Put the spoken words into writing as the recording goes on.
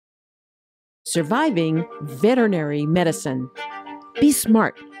Surviving Veterinary Medicine. Be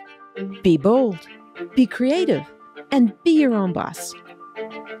smart, be bold, be creative, and be your own boss.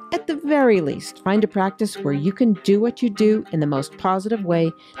 At the very least, find a practice where you can do what you do in the most positive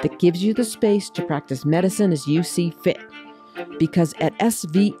way that gives you the space to practice medicine as you see fit. Because at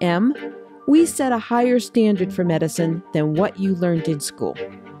SVM, we set a higher standard for medicine than what you learned in school.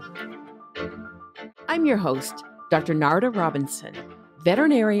 I'm your host, Dr. Narda Robinson,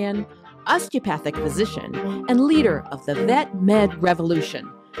 veterinarian, osteopathic physician, and leader of the Vet Med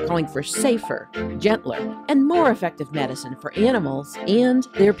Revolution, calling for safer, gentler, and more effective medicine for animals and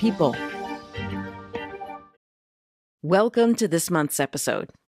their people. Welcome to this month's episode.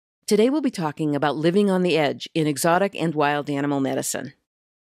 Today we'll be talking about living on the edge in exotic and wild animal medicine.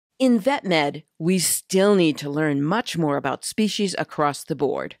 In Vet Med, we still need to learn much more about species across the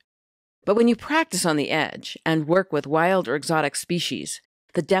board. But when you practice on the edge and work with wild or exotic species,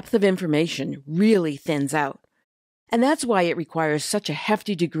 the depth of information really thins out. And that's why it requires such a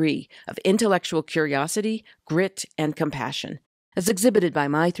hefty degree of intellectual curiosity, grit, and compassion, as exhibited by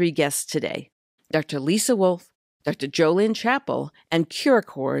my three guests today, Dr. Lisa Wolfe, Dr. Jolynn Chappell, and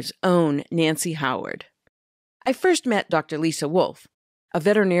CuraCore's own Nancy Howard. I first met Dr. Lisa Wolfe, a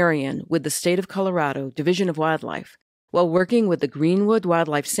veterinarian with the State of Colorado Division of Wildlife, while working with the Greenwood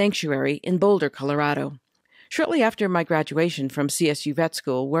Wildlife Sanctuary in Boulder, Colorado. Shortly after my graduation from CSU Vet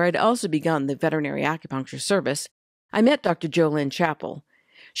School, where I'd also begun the veterinary acupuncture service, I met Dr. Jolynn Chappell.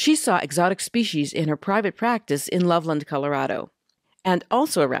 She saw exotic species in her private practice in Loveland, Colorado. And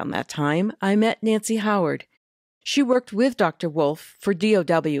also around that time, I met Nancy Howard. She worked with Dr. Wolfe for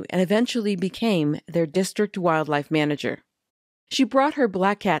DOW and eventually became their district wildlife manager. She brought her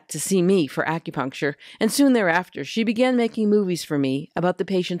black cat to see me for acupuncture, and soon thereafter she began making movies for me about the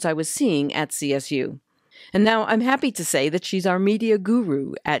patients I was seeing at CSU. And now I'm happy to say that she's our media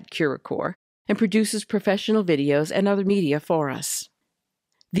guru at CuraCore and produces professional videos and other media for us.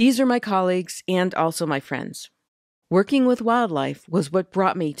 These are my colleagues and also my friends. Working with wildlife was what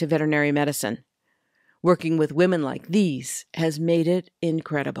brought me to veterinary medicine. Working with women like these has made it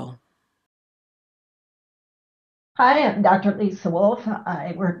incredible. Hi, I'm Dr. Lisa Wolfe.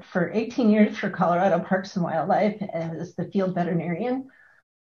 I worked for 18 years for Colorado Parks and Wildlife as the field veterinarian.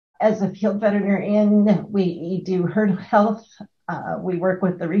 As a field veterinarian, we do herd health. We work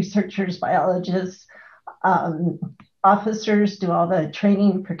with the researchers, biologists, officers, do all the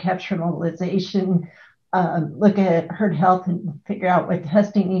training for capture mobilization, look at herd health and figure out what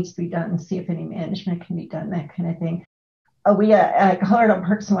testing needs to be done, see if any management can be done, that kind of thing. We at Colorado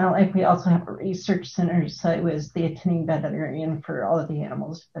Parks and Wildlife, we also have a research center, so I was the attending veterinarian for all of the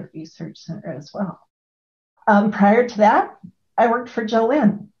animals at the research center as well. Prior to that, I worked for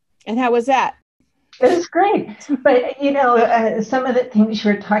Jolynn. And how was that? It was great. But, some of the things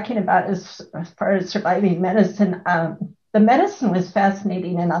you were talking about as far as surviving medicine, the medicine was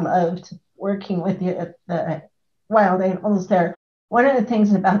fascinating, and I loved working with the wild animals there. One of the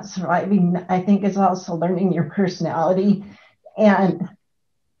things about surviving, I think, is also learning your personality. And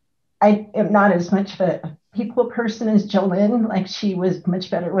I am not as much of a people person as Jolynn. Like, she was much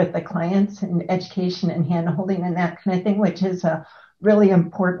better with the clients and education and hand-holding and that kind of thing, which is a really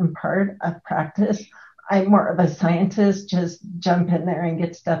important part of practice. I'm more of a scientist, just jump in there and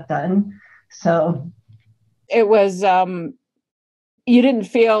get stuff done. So it was, you didn't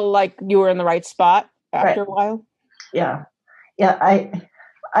feel like you were in the right spot after a while? Yeah.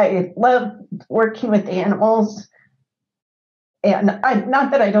 I love working with animals. And not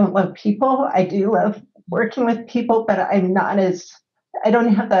that I don't love people. I do love working with people, but I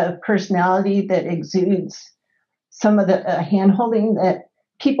don't have the personality that exudes some of the hand-holding that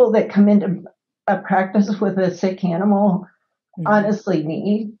people that come into a practice with a sick animal honestly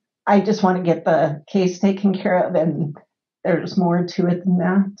need. I just want to get the case taken care of, and there's more to it than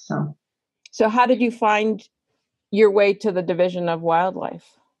that. So how did you find your way to the Division of Wildlife?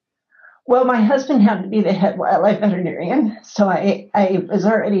 Well, my husband had to be the head wildlife veterinarian, so I was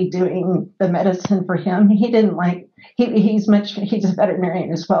already doing the medicine for him. He didn't he's a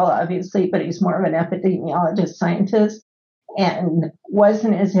veterinarian as well, obviously, but he's more of an epidemiologist scientist and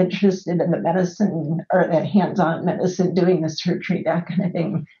wasn't as interested in the medicine or the hands-on medicine, doing the surgery, that kind of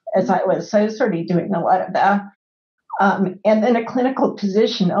thing, as I was. So I was already doing a lot of that. And then a clinical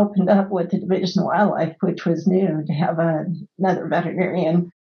position opened up with the Division of Wildlife, which was new to have another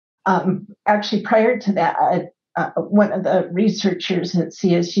veterinarian. Actually, prior to that, one of the researchers at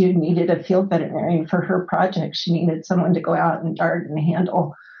CSU needed a field veterinarian for her project. She needed someone to go out and dart and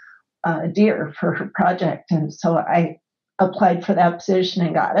handle deer for her project. And so I applied for that position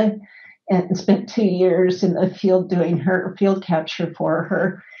and got it, and spent 2 years in the field doing her field capture for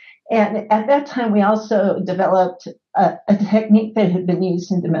her. And at that time, we also developed a technique that had been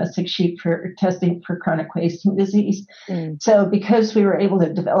used in domestic sheep for testing for chronic wasting disease. So because we were able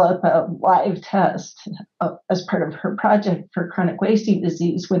to develop a live test as part of her project for chronic wasting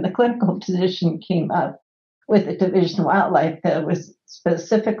disease, when the clinical position came up with the Division of Wildlife that was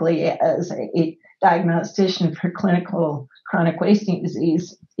specifically as a diagnostician for clinical chronic wasting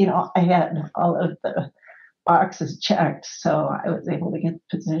disease, I had all of the boxes checked, so I was able to get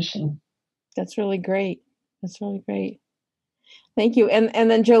the position. That's really great. That's really great. Thank you.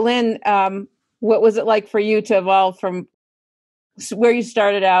 And then Jolynn, what was it like for you to evolve from where you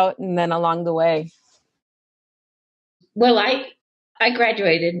started out and then along the way? Well, I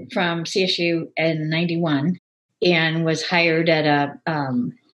graduated from CSU in 91 and was hired at a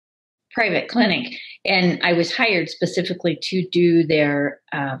private clinic. And I was hired specifically to do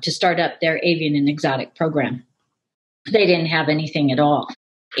to start up their avian and exotic program. They didn't have anything at all.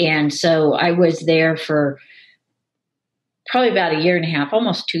 And so I was there for probably about a year and a half,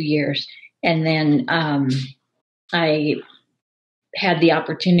 almost 2 years. And then I had the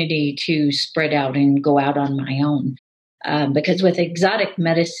opportunity to spread out and go out on my own. Because with exotic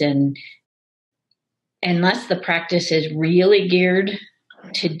medicine, unless the practice is really geared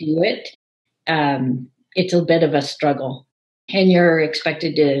to do it, it's a bit of a struggle. And you're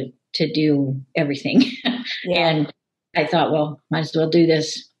expected to do everything. Yeah. And I thought, well, might as well do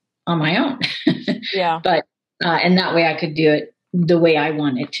this on my own. Yeah. But and that way I could do it the way I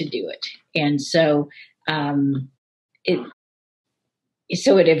wanted to do it. And so it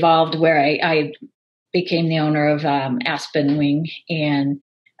evolved where I became the owner of Aspen Wing and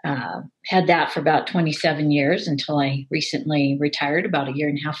had that for about 27 years until I recently retired about a year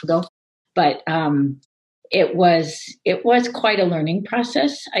and a half ago. But it was quite a learning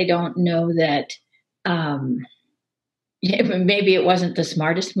process. I don't know that maybe it wasn't the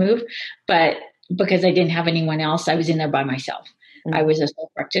smartest move, but because I didn't have anyone else, I was in there by myself. Mm-hmm. I was a sole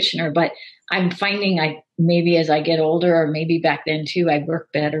practitioner, but I'm finding maybe as I get older, or maybe back then too, I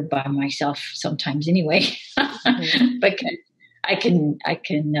work better by myself sometimes anyway, mm-hmm. because I don't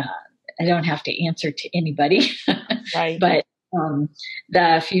have to answer to anybody. Right. But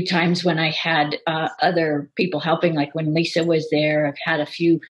the few times when I had other people helping, like when Lisa was there, I've had a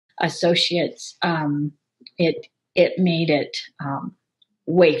few associates. It made it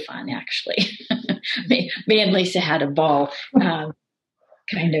way fun, actually. me and Lisa had a ball,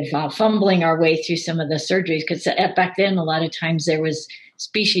 kind of fumbling our way through some of the surgeries, because back then a lot of times there was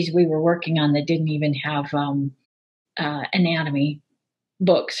species we were working on that didn't even have anatomy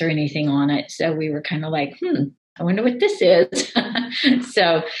books or anything on it. So we were kind of like, I wonder what this is.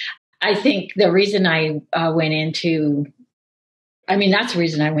 So I think the reason that's the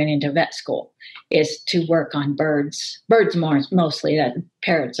reason I went into vet school, is to work on birds mostly. That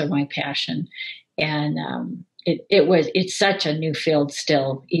parrots are my passion. And it's such a new field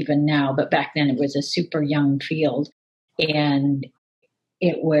still, even now, but back then it was a super young field, and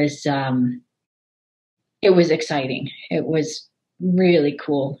it was exciting. It was really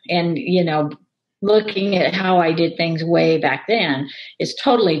cool. And, looking at how I did things way back then is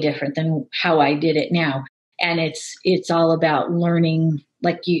totally different than how I did it now. And it's all about learning,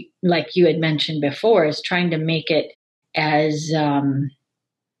 like you had mentioned before, is trying to make it as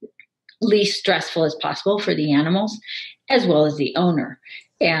least stressful as possible for the animals as well as the owner.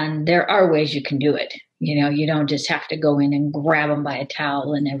 And there are ways you can do it. You don't just have to go in and grab them by a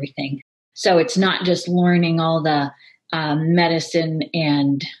towel and everything. So it's not just learning all the medicine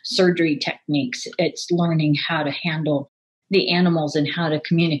and surgery techniques. It's learning how to handle the animals and how to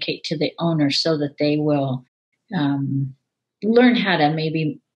communicate to the owner so that they will learn how to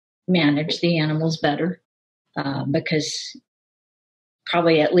maybe manage the animals better, because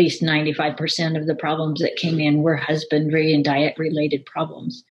probably at least 95% of the problems that came in were husbandry and diet related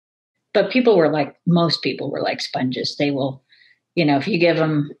problems. But most people were like sponges. They will, if you give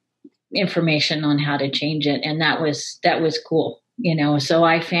them information on how to change it, and that was cool, So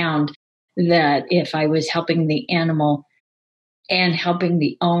I found that if I was helping the animal and helping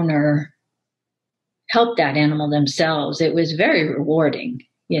the owner help that animal themselves, it was very rewarding,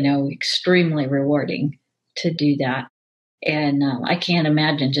 extremely rewarding to do that. And I can't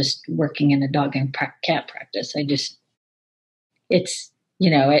imagine just working in a dog and cat practice. It's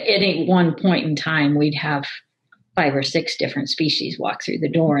at any one point in time, we'd have 5 or 6 different species walk through the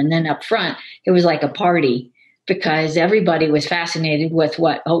door. And then up front, it was like a party, because everybody was fascinated with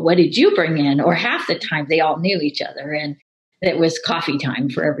what did you bring in? Or half the time they all knew each other, and it was coffee time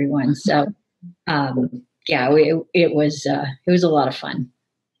for everyone. So, it was a lot of fun.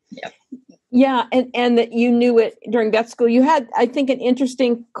 Yeah. Yeah, and that you knew it during vet school. You had, I think, an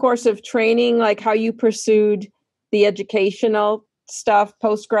interesting course of training, like how you pursued the educational stuff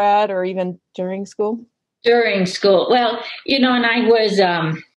post-grad or even during school. During school. Well, and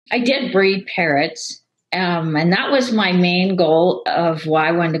I did breed parrots. And that was my main goal of why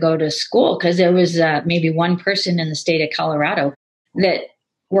I wanted to go to school, because there was maybe one person in the state of Colorado that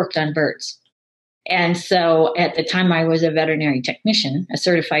worked on birds. And so at the time I was a veterinary technician, a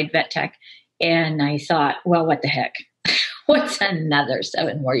certified vet tech. And I thought, well, what the heck? What's another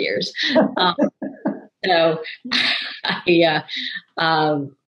 7 more years? So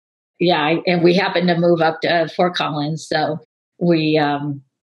and we happened to move up to Fort Collins. So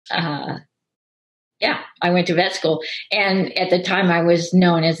I went to vet school. And at the time I was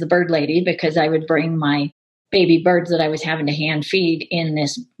known as the bird lady because I would bring my baby birds that I was having to hand feed in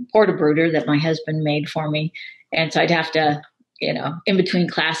this porta-brooder that my husband made for me. And so I'd have to, in between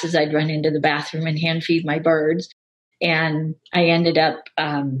classes, I'd run into the bathroom and hand feed my birds. And I ended up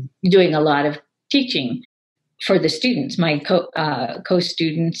doing a lot of teaching for the students, my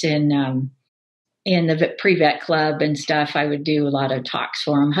co-students in the pre-vet club and stuff. I would do a lot of talks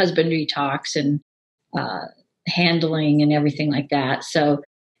for them, husbandry talks and handling and everything like that. So,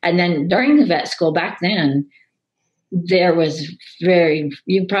 and then during the vet school back then, there was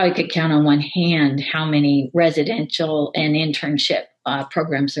you probably could count on one hand how many residential and internship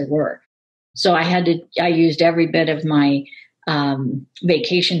programs there were. So I used every bit of my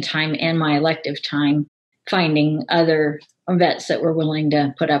vacation time and my elective time finding other vets that were willing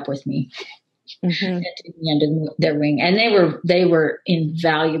to put up with me to the end of their wing. And they were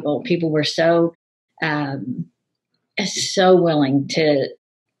invaluable. People were so willing to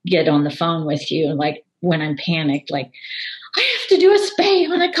get on the phone with you. Like when I'm panicked, like, I have to do a spay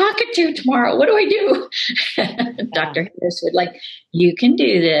on a cockatoo tomorrow. What do I do? Dr. Harris would like, you can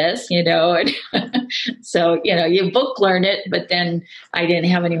do this, And so, you book learn it, but then I didn't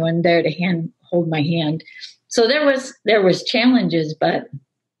have anyone there to hold my hand. So there was challenges, but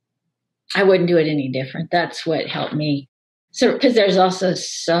I wouldn't do it any different. That's what helped me. So, because there's also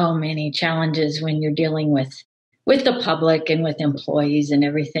so many challenges when you're dealing with the public and with employees and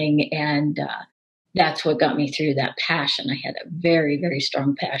everything. And that's what got me through that passion. I had a very, very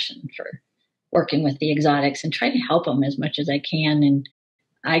strong passion for working with the exotics and trying to help them as much as I can. And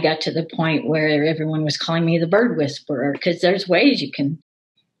I got to the point where everyone was calling me the bird whisperer, because there's ways you can,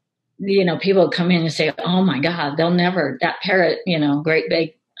 people come in and say, oh my God, they'll never, that parrot, great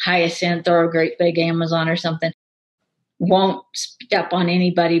big hyacinth or a great big Amazon or something, won't step on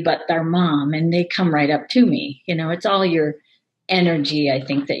anybody but their mom. And they come right up to me. It's all your energy, I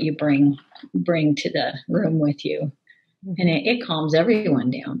think, that you bring to the room with you. And it calms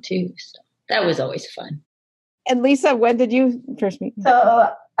everyone down too. So that was always fun. And Lisa, when did you first meet? So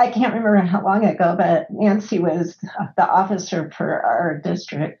I can't remember how long ago, but Nancy was the officer for our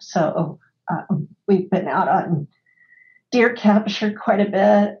district. So we've been out on deer capture quite a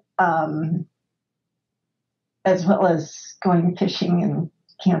bit, as well as going fishing and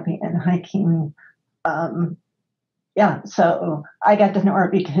camping and hiking. So I got to know her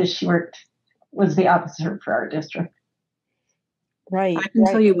because she was the officer for our district. Right. I can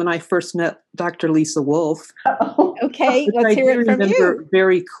tell you when I first met Dr. Lisa Wolfe. Oh. Okay, let's hear it from you.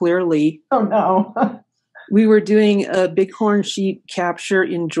 Very clearly. Oh, no. We were doing a bighorn sheep capture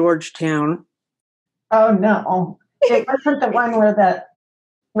in Georgetown. Oh, no. It wasn't the one where the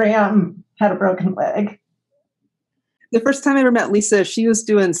ram had a broken leg. The first time I ever met Lisa, she was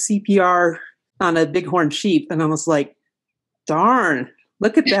doing CPR on a bighorn sheep. And I was like, darn,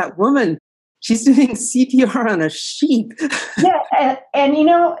 look at that woman. She's doing CPR on a sheep. Yeah. And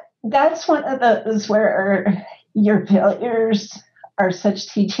that's one of those where your failures are such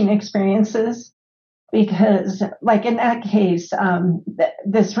teaching experiences. Because like in that case,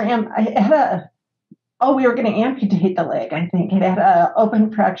 this ram, we were going to amputate the leg, I think. It had an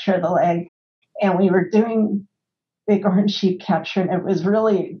open fracture of the leg. And we were doing bighorn sheep capture, and it was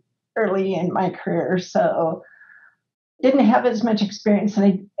really early in my career. So didn't have as much experience.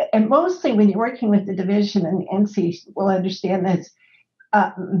 And mostly when you're working with the division, and NC will understand this,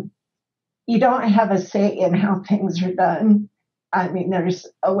 you don't have a say in how things are done. I mean, there's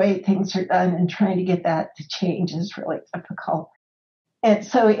a way things are done, and trying to get that to change is really difficult. And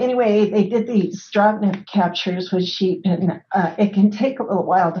so anyway, they did these strongneck captures with sheep, and it can take a little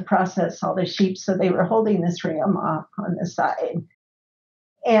while to process all the sheep. So they were holding this ram off on the side.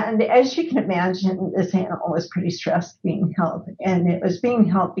 And as you can imagine, this animal was pretty stressed being held. And it was being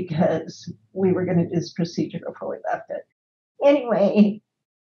held because we were going to do this procedure before we left it. Anyway,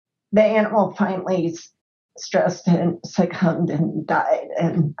 the animal finally stressed and succumbed and died.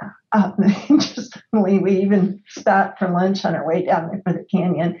 And interestingly, we even stopped for lunch on our way down there for the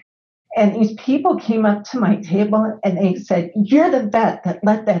canyon. And these people came up to my table and they said, "You're the vet that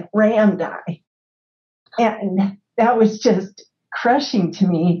let that ram die." And that was just crushing to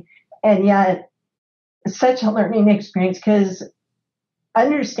me. And yet, such a learning experience, because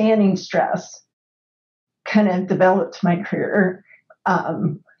understanding stress kind of developed my career.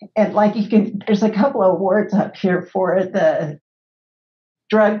 And like there's a couple of awards up here for the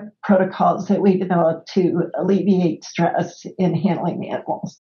drug protocols that we developed to alleviate stress in handling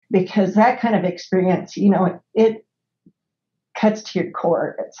animals, because that kind of experience, it cuts to your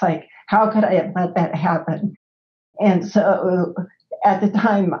core. It's like, how could I have let that happen? And so at the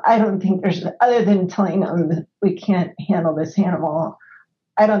time, I don't think there's, other than telling them that we can't handle this animal,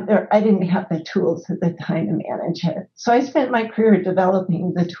 I didn't have the tools at the time to manage it. So I spent my career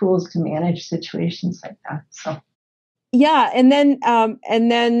developing the tools to manage situations like that. So. Yeah. And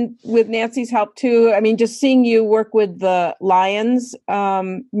then with Nancy's help too, I mean, just seeing you work with the lions,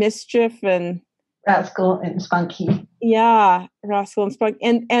 Mischief and Rascal and Spunky. Yeah. Rascal and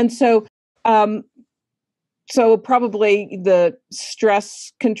Spunky. And so probably the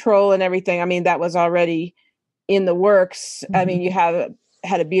stress control and everything, I mean, that was already in the works. Mm-hmm. I mean, you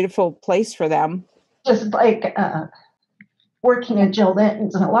had a beautiful place for them. Just like working at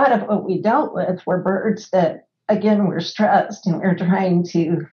Jolynn's, and a lot of what we dealt with were birds that, again, were stressed, and we were trying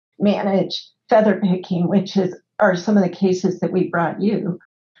to manage feather picking, which are some of the cases that we brought you.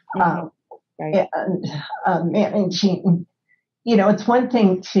 Mm-hmm. Right. And managing, it's one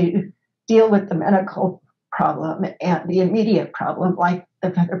thing to deal with the medical problem and the immediate problem, like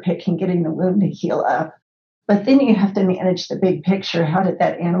the feather picking, getting the wound to heal up. But then you have to manage the big picture. How did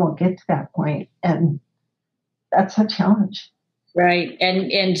that animal get to that point? And that's a challenge. Right.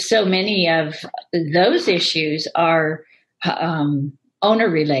 And so many of those issues are owner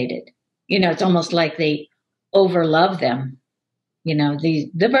related. It's almost like they overlove them.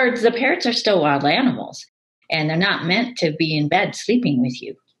 The birds, the parrots are still wild animals, and they're not meant to be in bed sleeping with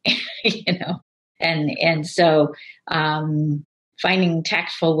you, and so finding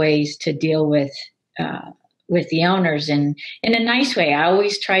tactful ways to deal with the owners, and in a nice way. I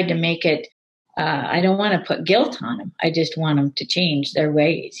always tried to make it, I don't want to put guilt on them. I just want them to change their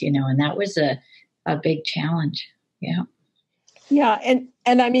ways, and that was a big challenge. Yeah. Yeah.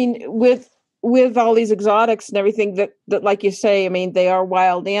 And I mean, with all these exotics and everything that, like you say, I mean, they are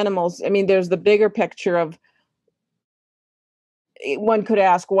wild animals. I mean, there's the bigger picture of, one could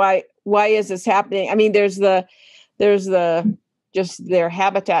ask, why is this happening? I mean, there's the just their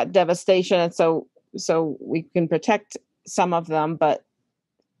habitat devastation. And so we can protect some of them, but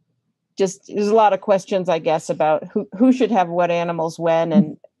just there's a lot of questions, I guess, about who should have what animals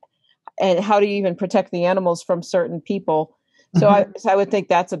when, and how do you even protect the animals from certain people? So I would think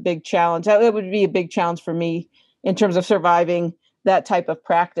that's a big challenge. That would be a big challenge for me in terms of surviving that type of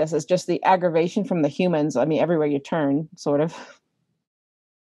practice, is just the aggravation from the humans. I mean, everywhere you turn, sort of.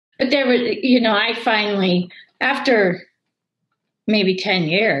 But there was, I finally, after maybe 10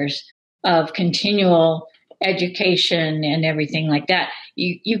 years of continual education and everything like that,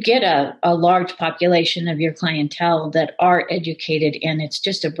 you get a large population of your clientele that are educated, and it's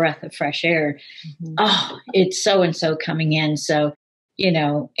just a breath of fresh air. Mm-hmm. Oh, it's so and so coming in. So,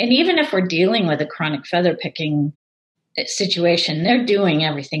 and even if we're dealing with a chronic feather picking situation, they're doing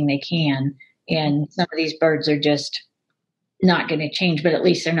everything they can. And some of these birds are just not going to change, but at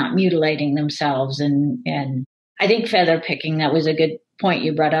least they're not mutilating themselves. And I think feather picking, that was a good point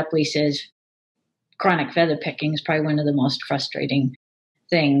you brought up, Lisa, is chronic feather picking is probably one of the most frustrating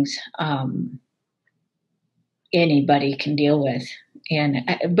things anybody can deal with,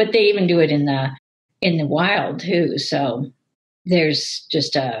 but they even do it in the wild too. So there's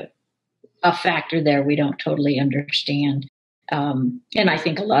just a factor there we don't totally understand, and I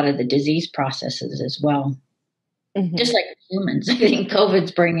think a lot of the disease processes as well. Mm-hmm. Just like humans, I think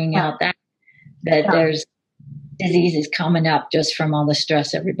COVID's bringing out that there's diseases coming up just from all the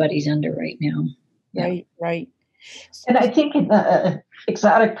stress everybody's under right now. Right. And I think in the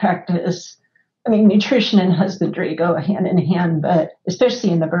exotic practice, I mean, nutrition and husbandry go hand in hand, but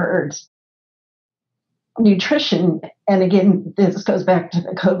especially in the birds, nutrition, and again, this goes back to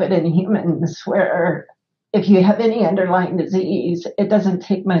the COVID in humans, where if you have any underlying disease, it doesn't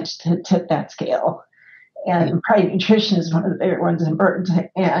take much to tip that scale. And probably nutrition is one of the bigger ones in birds.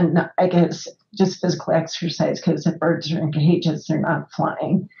 And I guess just physical exercise, because if birds are in cages, they're not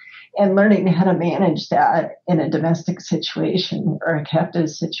flying. And learning how to manage that in a domestic situation or a captive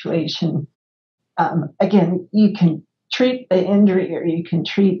situation. Again, you can treat the injury or you can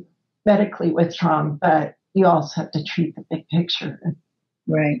treat medically with trauma, but you also have to treat the big picture.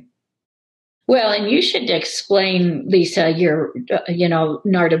 Right. Well, and you should explain, Lisa,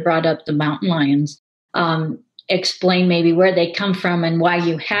 Narda brought up the mountain lions. Explain maybe where they come from and why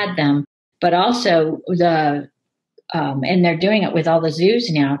you had them, but also and they're doing it with all the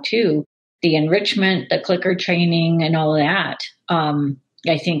zoos now too. The enrichment, the clicker training, and all that,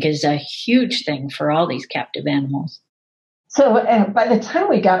 I think is a huge thing for all these captive animals. So by the time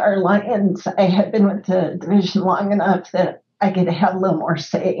we got our lions, I had been with the division long enough that I could have a little more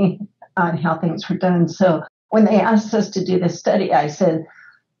say on how things were done. So when they asked us to do the study, I said,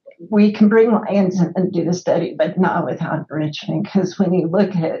 we can bring lions and do the study, but not without enrichment. Because when you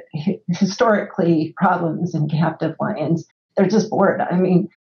look at historically problems in captive lions, they're just bored. I mean,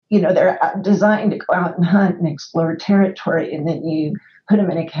 they're designed to go out and hunt and explore territory, and then you put them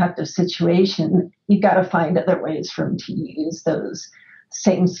in a captive situation. You've got to find other ways for them to use those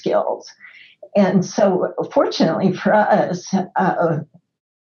same skills. And so fortunately for us,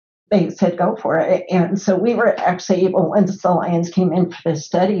 they said, go for it. And so we were actually able, once the lions came in for this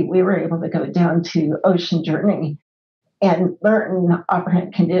study, we were able to go down to Ocean Journey and learn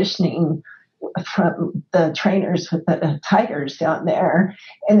operant conditioning from the trainers with the tigers down there.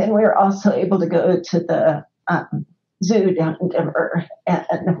 And then we were also able to go to the zoo down in Denver,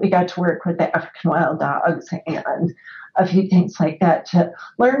 and we got to work with the African wild dogs and a few things like that to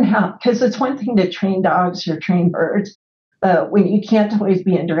learn how, because it's one thing to train dogs or train birds, but when you can't always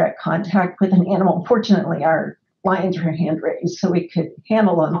be in direct contact with an animal. Fortunately, our lions were hand raised, so we could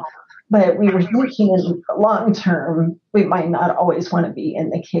handle them. But we were thinking in the long term, we might not always want to be in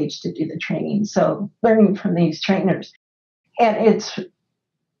the cage to do the training. So learning from these trainers. And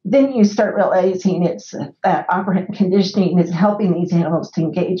then you start realizing it's that operant conditioning is helping these animals to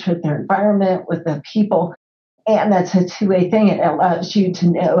engage with their environment, with the people. And that's a two-way thing. It allows you to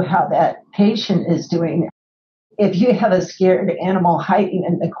know how that patient is doing. If you have a scared animal hiding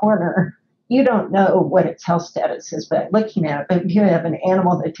in the corner, you don't know what its health status is by looking at it. But if you have an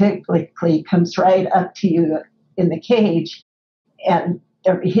animal that typically comes right up to you in the cage and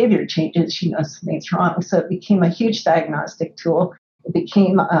their behavior changes, you know something's wrong. So it became a huge diagnostic tool. It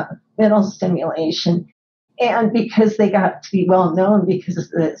became a mental stimulation. And because they got to be well known because of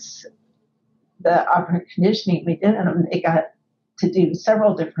this, the operant conditioning we did in them, they got to do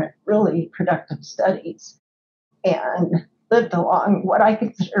several different really productive studies and lived along what I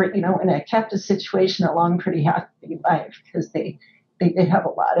consider, in a captive situation, a long, pretty happy life, because they did have a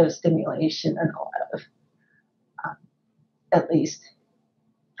lot of stimulation and a lot of, at least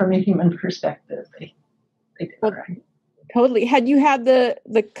from a human perspective, they did all right. Totally. Had you had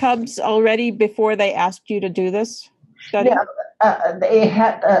the cubs already before they asked you to do this study? Yeah, they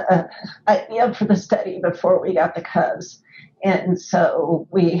had an idea for the study before we got the cubs. And so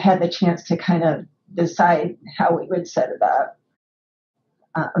we had the chance to kind of decide how we would set it up.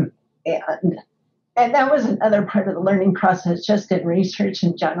 And that was another part of the learning process, just in research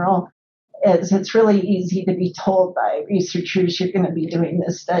in general, is it's really easy to be told by researchers you're going to be doing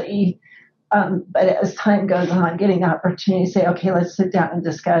this study. But as time goes on, getting the opportunity to say, okay, let's sit down and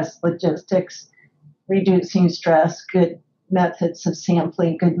discuss logistics, reducing stress, good methods of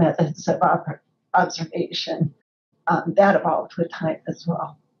sampling, good methods of observation, that evolved with time as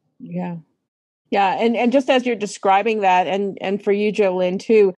well. Yeah. Yeah. And just as you're describing that, and for you, Jolynn,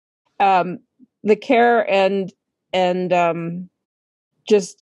 too, the care and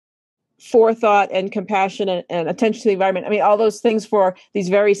just forethought and compassion and attention to the environment. I mean, all those things for these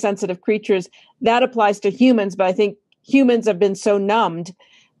very sensitive creatures, that applies to humans, but I think humans have been so numbed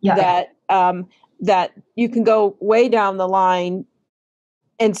that you can go way down the line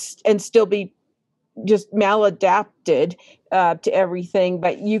and still be just maladapted to everything,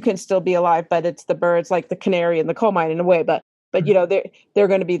 but you can still be alive. But it's the birds, like the canary in the coal mine in a way, but they're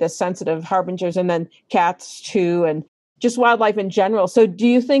going to be the sensitive harbingers, and then cats too, and just wildlife in general. So do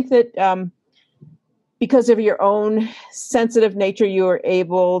you think that because of your own sensitive nature, you are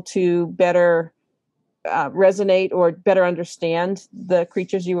able to better resonate or better understand the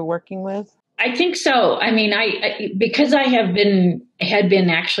creatures you were working with? I think so. I mean, I because I had been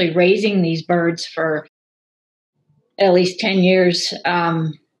actually raising these birds for at least 10 years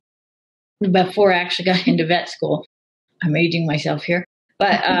before I actually got into vet school. I'm aging myself here,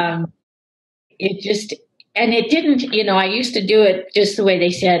 but it didn't, I used to do it just the way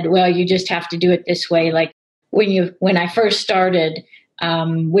they said, well, you just have to do it this way. Like when I first started,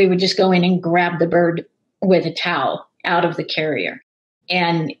 we would just go in and grab the bird with a towel out of the carrier.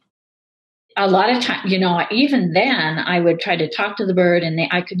 And a lot of time, even then I would try to talk to the bird and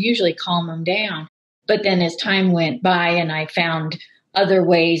I could usually calm them down. But then as time went by and I found other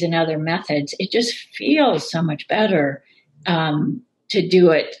ways and other methods, it just feels so much better to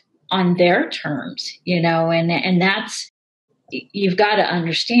do it on their terms, and that's, you've got to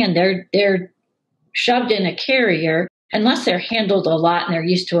understand they're shoved in a carrier unless they're handled a lot and they're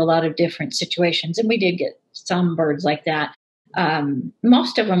used to a lot of different situations. And we did get some birds like that.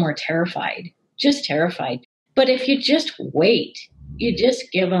 Most of them were terrified, just terrified. But if you just wait, you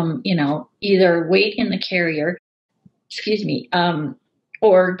just give them, either wait in the carrier,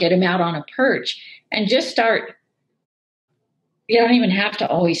 or get them out on a perch and just start. You don't even have to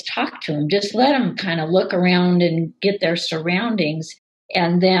always talk to them. Just let them kind of look around and get their surroundings.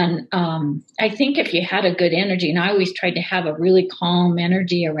 And then I think if you had a good energy, and I always tried to have a really calm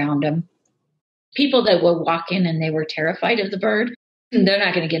energy around them, people that would walk in and they were terrified of the bird, they're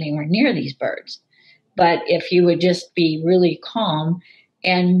not going to get anywhere near these birds. But if you would just be really calm,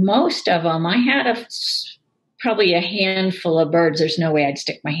 and most of them, I had probably a handful of birds. There's no way I'd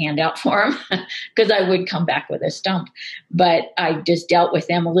stick my hand out for them because I would come back with a stump. But I just dealt with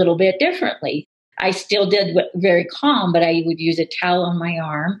them a little bit differently. I still did very calm, but I would use a towel on my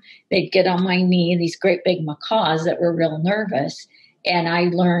arm. They'd get on my knee, these great big macaws that were real nervous. And I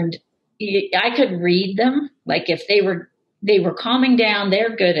learned I could read them. Like if they were calming down,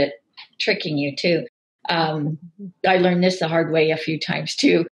 they're good at tricking you too. I learned this the hard way a few times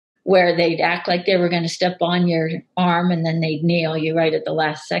too, where they'd act like they were going to step on your arm and then they'd nail you right at the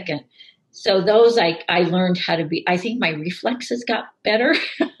last second. So those I learned how to be, I think my reflexes got better.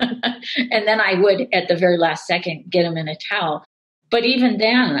 And then I would, at the very last second, get them in a towel. But even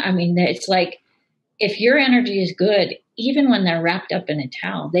then, I mean, it's like, if your energy is good, even when they're wrapped up in a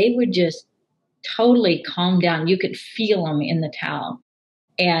towel, they would just totally calm down. You could feel them in the towel.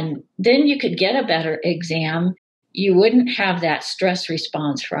 And then you could get a better exam. You wouldn't have that stress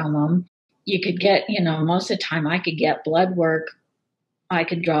response from them. You could get, most of the time I could get blood work. I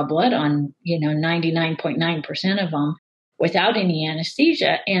could draw blood on, 99.9% of them without any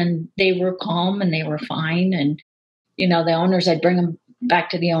anesthesia. And they were calm and they were fine. And, the owners, I'd bring them back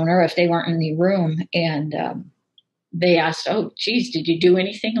to the owner if they weren't in the room. And they asked, "Oh, geez, did you do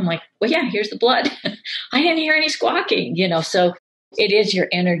anything?" I'm like, "Well, yeah, here's the blood." I didn't hear any squawking, so it is your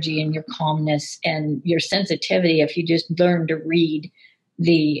energy and your calmness and your sensitivity. If you just learn to read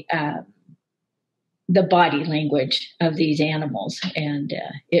the body language of these animals. And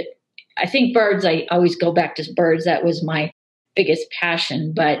I think birds, I always go back to birds. That was my biggest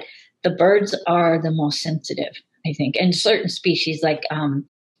passion, but the birds are the most sensitive, I think. And certain species like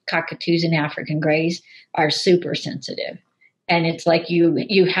cockatoos and African greys are super sensitive. And it's like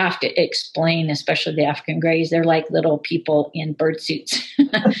you have to explain, especially the African greys, they're like little people in bird suits.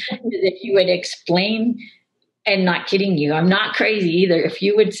 If you would explain, and not kidding you, I'm not crazy either. If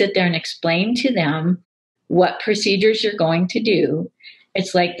you would sit there and explain to them what procedures you're going to do,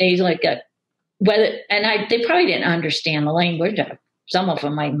 it's like they they probably didn't understand the language. Some of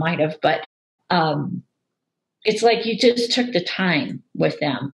them I might have, but it's like you just took the time with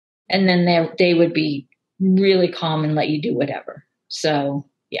them, and then they would be really calm and let you do whatever. So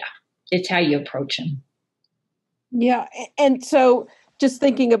yeah, it's how you approach them. Yeah. And so just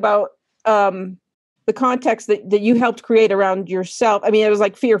thinking about the context that you helped create around yourself. I mean, it was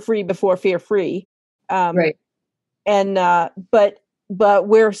like fear-free before fear-free. Right. And, but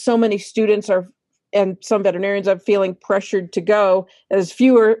where so many students are, and some veterinarians are feeling pressured to go, there's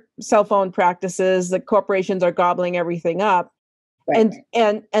fewer cell phone practices, the corporations are gobbling everything up. Right.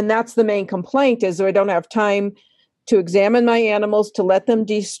 And that's the main complaint, is I don't have time to examine my animals, to let them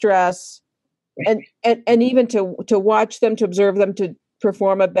de-stress, right, and even to watch them, to observe them, to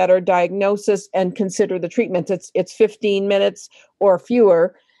perform a better diagnosis and consider the treatments. It's 15 minutes or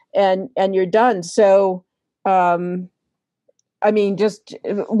fewer, and you're done. So, I mean, just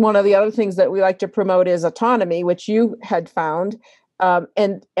one of the other things that we like to promote is autonomy, which you had found,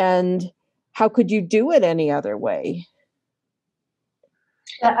 and how could you do it any other way?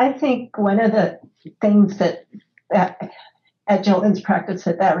 I think one of the things that at Jolynn's practice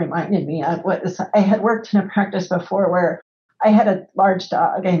that reminded me of was I had worked in a practice before where I had a large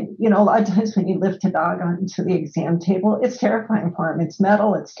dog, and a lot of times when you lift a dog onto the exam table, it's terrifying for them. It's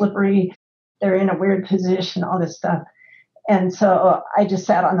metal, it's slippery, they're in a weird position, all this stuff. And so I just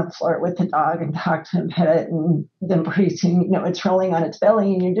sat on the floor with the dog and talked to him, pet it, and then pretty soon, it's rolling on its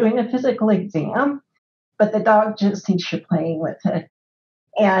belly and you're doing a physical exam, but the dog just thinks you're playing with it.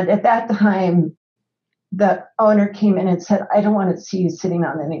 And at that time, the owner came in and said, "I don't want to see you sitting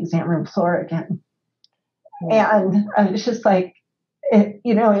on an exam room floor again." And I was just like, it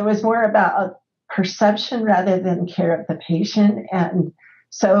was more about perception rather than care of the patient. And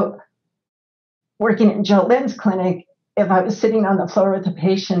so working in Jolynn's clinic, if I was sitting on the floor with a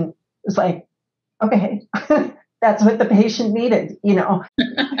patient, it's like, okay, that's what the patient needed, you know.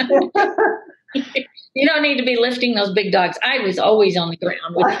 You don't need to be lifting those big dogs. I was always on the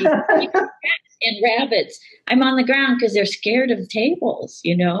ground with people. Cats and rabbits. I'm on the ground because they're scared of tables,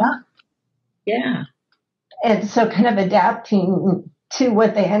 you know? Yeah. And so kind of adapting to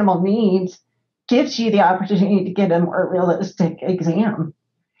what the animal needs gives you the opportunity to get a more realistic exam.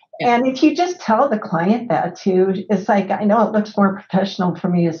 Yeah. And if you just tell the client that too, it's like, I know it looks more professional for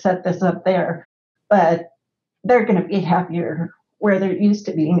me to set this up there, but they're going to be happier where they're used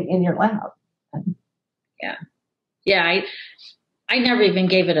to being in your lab. Yeah. Yeah. I never even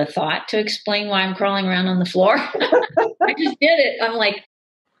gave it a thought to explain why I'm crawling around on the floor. I just did it. I'm like,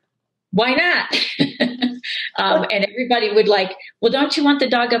 why not? And everybody would like, well, don't you want the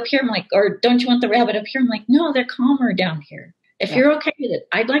dog up here? I'm like, or don't you want the rabbit up here? I'm like, no, they're calmer down here. If you're okay with it,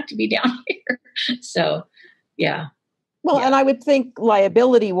 I'd like to be down here. So, yeah. Well, and I would think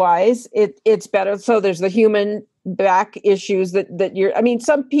liability wise, it's better. So there's the human back issues that you're, I mean,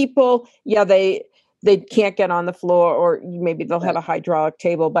 some people, they can't get on the floor, or maybe they'll have a hydraulic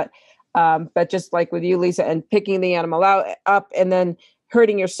table, but just like with you, Lisa, and picking the animal up and then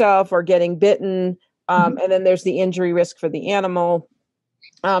hurting yourself or getting bitten. And then there's the injury risk for the animal.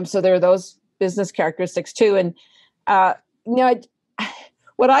 So there are those business characteristics too. And,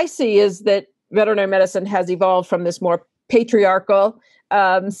 what I see is that veterinary medicine has evolved from this more patriarchal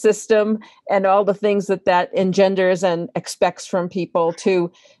system and all the things that engenders and expects from people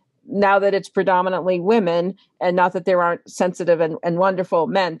to now that it's predominantly women, and not that there aren't sensitive and wonderful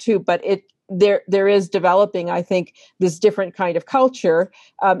men too, but there is developing, I think, this different kind of culture,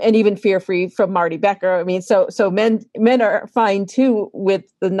 and even fear-free from Marty Becker. I mean, so men are fine too with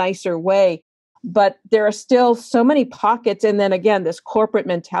the nicer way, but there are still so many pockets. And then again, this corporate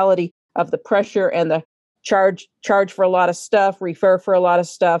mentality of the pressure and the charge for a lot of stuff, refer for a lot of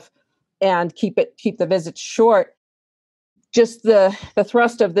stuff, and keep the visits short. Just the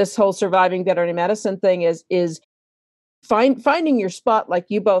thrust of this whole surviving veterinary medicine thing is finding your spot, like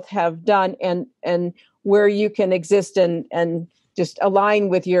you both have done, and where you can exist and just align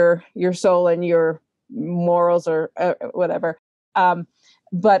with your soul and your morals or whatever.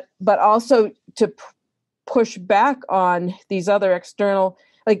 But also to push back on these other external,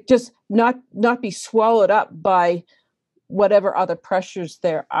 like just not be swallowed up by whatever other pressures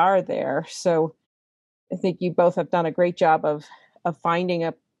there are there. So I think you both have done a great job of finding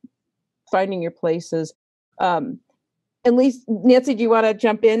your places. At least, Nancy, do you want to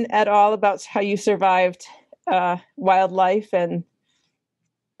jump in at all about how you survived wildlife? And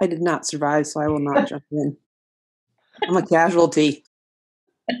I did not survive, so I will not jump in. I'm a casualty.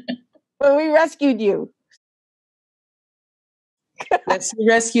 Well, we rescued you. Yes, you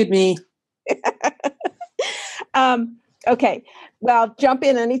rescued me. Okay. Well, jump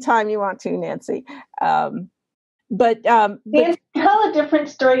in anytime you want to, Nancy. But Nancy, tell a different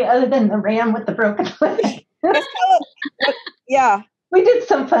story other than the ram with the broken leg. Yeah. We did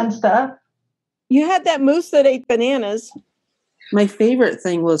some fun stuff. You had that moose that ate bananas. My favorite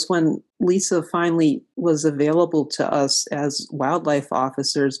thing was when Lisa finally was available to us as wildlife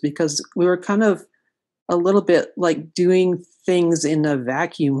officers, because we were kind of a little bit like doing things in a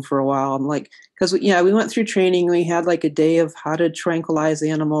vacuum for a while. I'm like, because we went through training. We had like a day of how to tranquilize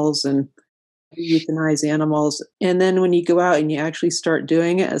animals and euthanize animals. And then when you go out and you actually start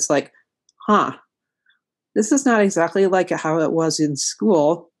doing it, it's like, this is not exactly like how it was in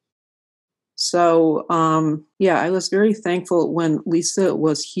school. So, I was very thankful when Lisa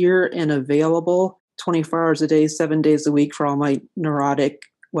was here and available 24 hours a day, 7 days a week for all my neurotic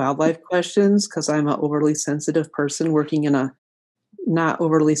wildlife questions, because I'm an overly sensitive person working in a not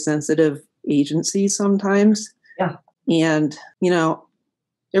overly sensitive agency sometimes. Yeah. And,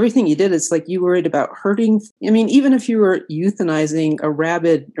 everything you did, it's like you worried about hurting. I mean, even if you were euthanizing a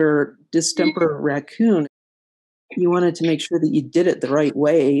rabid or distemper raccoon, you wanted to make sure that you did it the right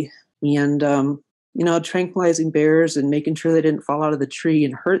way. And, tranquilizing bears and making sure they didn't fall out of the tree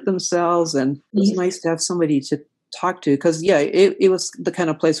and hurt themselves. And it was nice to have somebody to talk to, because, it was the kind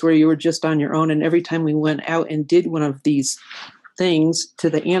of place where you were just on your own. And every time we went out and did one of these things to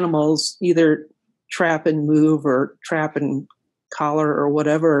the animals, either trap and move or trap and collar or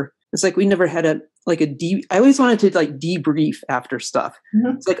whatever, it's like we never had I always wanted to debrief after stuff.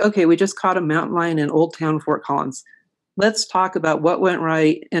 Mm-hmm. It's like, okay, we just caught a mountain lion in Old Town Fort Collins. Let's talk about what went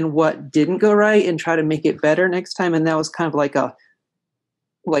right and what didn't go right and try to make it better next time. And that was kind of like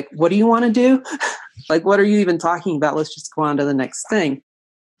what do you want to do? Like, what are you even talking about? Let's just go on to the next thing.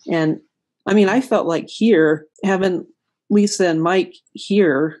 And I mean, I felt like here, having Lisa and Mike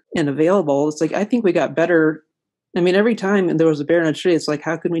here and available, it's like, I think we got better I mean, every time there was a bear in a tree, it's like,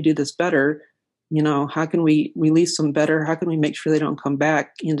 how can we do this better? How can we release them better? How can we make sure they don't come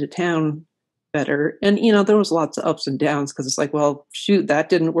back into town better? And, there was lots of ups and downs because it's like, well, shoot, that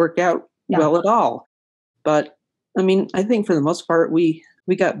didn't work out well at all. But I mean, I think for the most part, we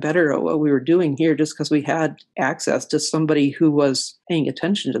got better at what we were doing here just because we had access to somebody who was paying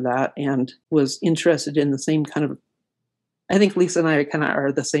attention to that and was interested in the same kind of, I think Lisa and I kind of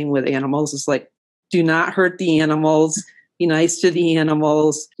are the same with animals. It's like, do not hurt the animals, be nice to the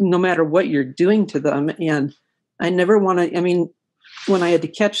animals, no matter what you're doing to them. And I never want to, I mean, when I had to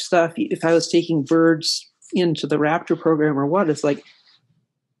catch stuff, if I was taking birds into the raptor program or what, it's like,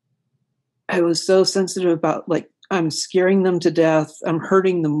 I was so sensitive about like, I'm scaring them to death. I'm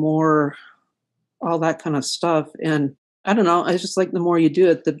hurting them more, all that kind of stuff. And I don't know. I just like the more you do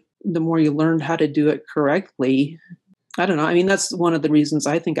it, the more you learn how to do it correctly. I don't know. I mean, that's one of the reasons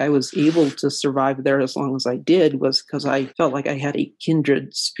I think I was able to survive there as long as I did was because I felt like I had a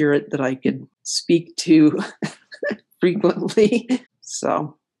kindred spirit that I could speak to frequently.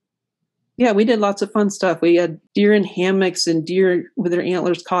 So, yeah, we did lots of fun stuff. We had deer in hammocks and deer with their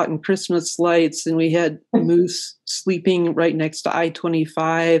antlers caught in Christmas lights. And we had moose sleeping right next to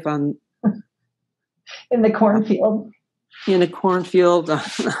I-25 in the cornfield. In a cornfield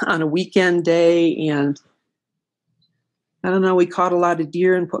on a weekend day. And I don't know, we caught a lot of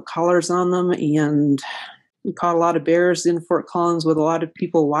deer and put collars on them. And we caught a lot of bears in Fort Collins with a lot of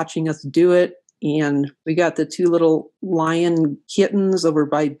people watching us do it. And we got the 2 little lion kittens over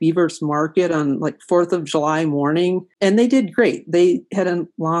by Beaver's Market on like 4th of July morning. And they did great. They had a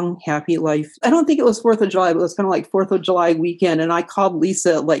long, happy life. I don't think it was 4th of July, but it was kind of like 4th of July weekend. And I called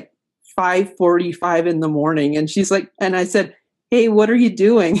Lisa at like 5:45 in the morning. And she's like, and I said, hey, what are you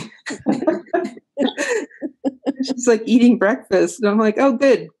doing? She's like, eating breakfast. And I'm like, oh,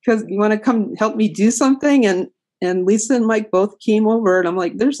 good. Because you want to come help me do something? And Lisa and Mike both came over. And I'm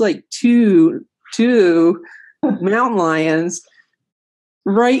like, there's like two mountain lions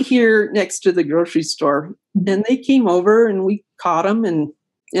right here next to the grocery store. And they came over and we caught them and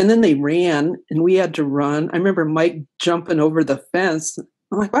then they ran and we had to run. I remember Mike jumping over the fence.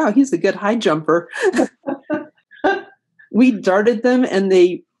 I'm like, wow, he's a good high jumper. We darted them and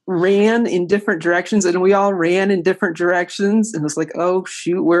they ran in different directions and we all ran in different directions. And it's like, oh,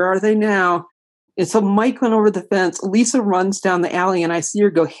 shoot, where are they now? And so Mike went over the fence. Lisa runs down the alley and I see her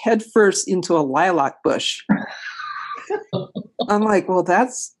go headfirst into a lilac bush. I'm like, well,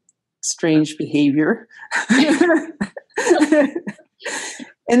 that's strange behavior.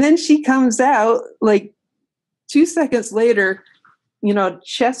 And then she comes out like 2 seconds later,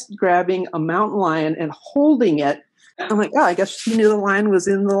 chest grabbing a mountain lion and holding it. I'm like, oh, I guess she knew the lion was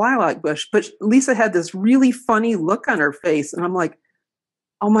in the lilac bush. But Lisa had this really funny look on her face. And I'm like,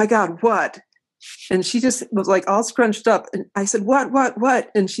 oh my God, what? And she just was like all scrunched up. And I said, what?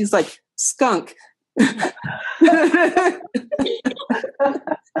 And she's like, skunk.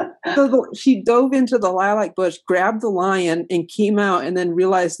 So she dove into the lilac bush, grabbed the lion and came out and then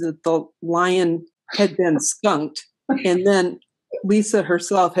realized that the lion had been skunked. And then Lisa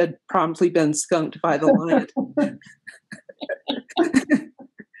herself had promptly been skunked by the lion.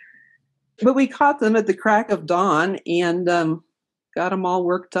 But we caught them at the crack of dawn and got them all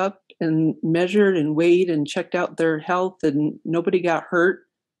worked up and measured and weighed and checked out their health, and nobody got hurt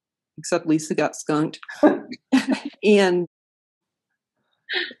except Lisa got skunked. and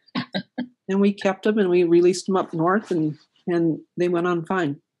we kept them and we released them up north and they went on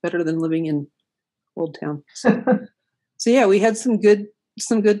fine, better than living in Old Town. So yeah, we had some good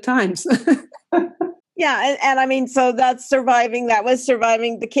times. Yeah, and I mean, so that was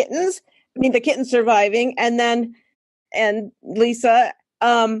surviving the kittens. I mean, the kittens surviving, and Lisa,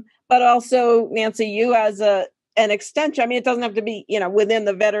 but also Nancy, you as an extension. I mean, it doesn't have to be, within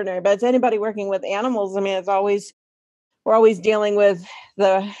the veterinary, but it's anybody working with animals. I mean, we're always dealing with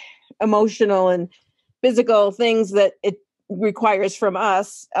the emotional and physical things that it requires from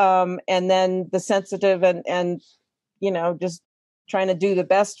us, and then the sensitive and just trying to do the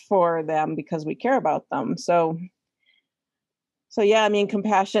best for them because we care about them. So yeah, I mean,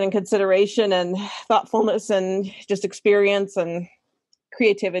 compassion and consideration and thoughtfulness and just experience and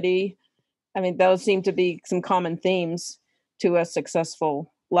creativity. I mean, those seem to be some common themes to a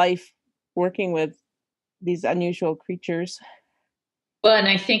successful life working with these unusual creatures. Well, and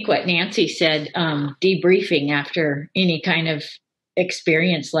I think what Nancy said, debriefing after any kind of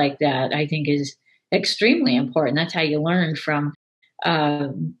experience like that, I think is extremely important. That's how you learn from,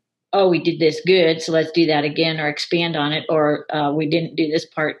 we did this good, so let's do that again or expand on it, or we didn't do this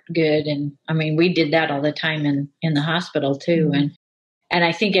part good. And I mean, we did that all the time in the hospital too. Mm-hmm. And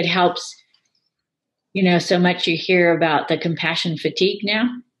I think it helps So much you hear about the compassion fatigue now.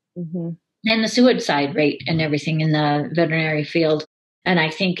 Mm-hmm. And the suicide rate and everything in the veterinary field. And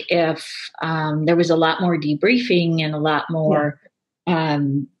I think if there was a lot more debriefing and a lot more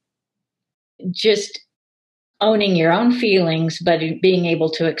just owning your own feelings, but being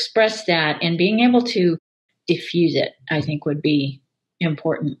able to express that and being able to diffuse it, I think would be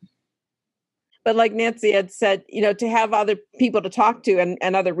important. But like Nancy had said, to have other people to talk to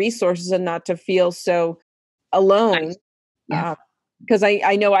and other resources and not to feel so alone. Yeah. Because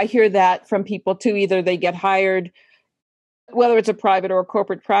I know I hear that from people too. Either they get hired, whether it's a private or a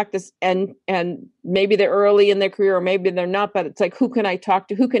corporate practice, and maybe they're early in their career or maybe they're not, but it's like, who can I talk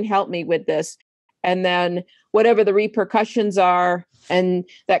to? Who can help me with this? And then whatever the repercussions are, and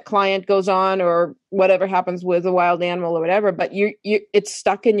that client goes on or whatever happens with a wild animal or whatever, but it's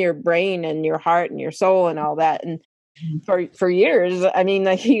stuck in your brain and your heart and your soul and all that. And for years, I mean,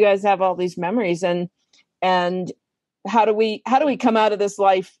 like, you guys have all these memories, and how do we come out of this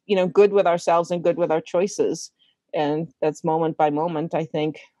life, good with ourselves and good with our choices? And that's moment by moment, I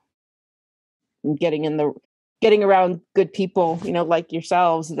think, getting around good people, like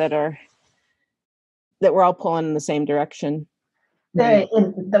yourselves that we're all pulling in the same direction.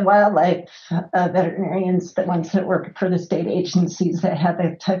 The wildlife veterinarians, the ones that work for the state agencies that have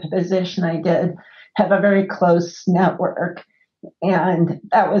the type of position I did, have a very close network. And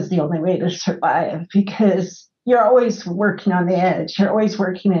that was the only way to survive, because you're always working on the edge. You're always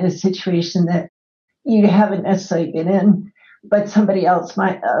working in a situation that you haven't necessarily been in, but somebody else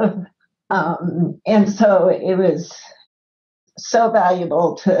might have. And so it was so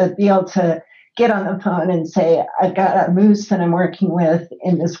valuable to be able to get on the phone and say, I've got a moose that I'm working with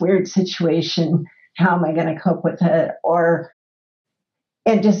in this weird situation. How am I going to cope with it?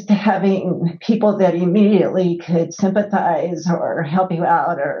 And just having people that immediately could sympathize or help you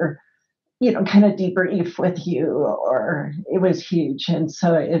out, or, kind of debrief with you, or it was huge. And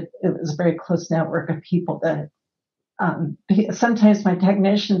so it was a very close network of people that sometimes my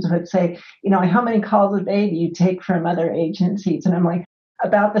technicians would say, how many calls a day do you take from other agencies? And I'm like,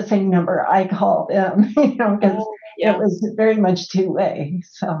 about the same number I call them, because it was very much two-way.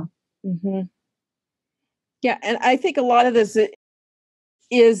 So, mm-hmm. Yeah. And I think a lot of this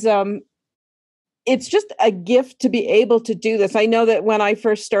is, it's just a gift to be able to do this. I know that when I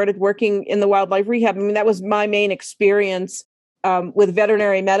first started working in the wildlife rehab, that was my main experience with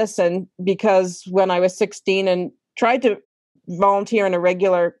veterinary medicine, because when I was 16 and tried to volunteer in a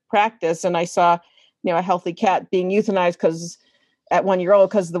regular practice, and I saw, a healthy cat being euthanized at 1 year old,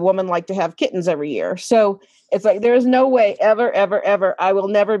 because the woman liked to have kittens every year. So it's like, there is no way ever, ever, ever, I will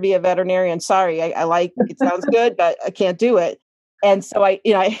never be a veterinarian. Sorry. I like, it sounds good, but I can't do it. And so I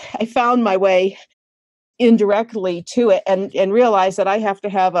found my way indirectly to it, and realized that I have to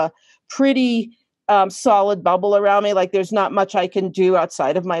have a pretty solid bubble around me. Like, there's not much I can do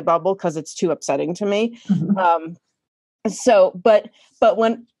outside of my bubble, because it's too upsetting to me. Mm-hmm. But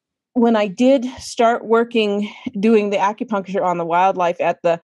when I did start doing the acupuncture on the wildlife at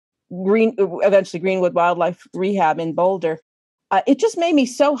the eventually Greenwood Wildlife Rehab in Boulder, it just made me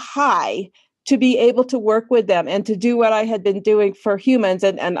so high to be able to work with them and to do what I had been doing for humans,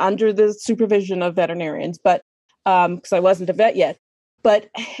 and under the supervision of veterinarians, but because I wasn't a vet yet.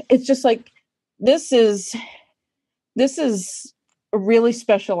 But it's just like, this is a really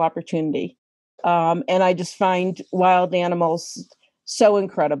special opportunity. And I just find wild animals so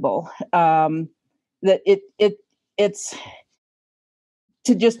incredible, that it's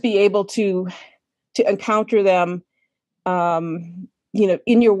to just be able to encounter them,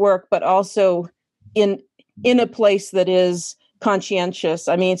 in your work, but also in a place that is conscientious.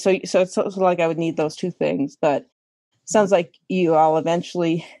 I mean, so it's like I would need those two things, but sounds like you all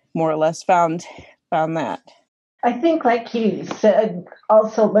eventually more or less found that. I think, like you said,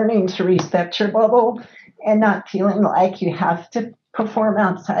 also learning to respect your bubble and not feeling like you have to perform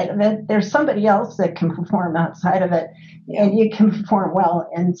outside of it. There's somebody else that can perform outside of it, and you can perform well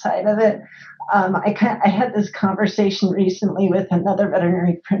inside of it. I had this conversation recently with another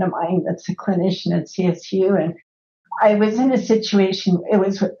veterinary friend of mine that's a clinician at CSU, and I was in a situation, it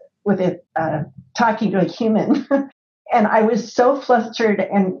was with talking to a human, and I was so flustered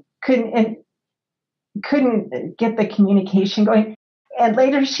and couldn't get the communication going. And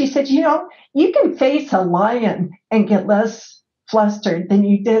later she said, you can face a lion and get less flustered than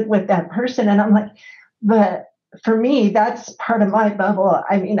you did with that person. And I'm like, but for me, that's part of my bubble.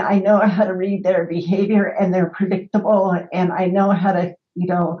 I mean, I know how to read their behavior, and they're predictable, and I know how to,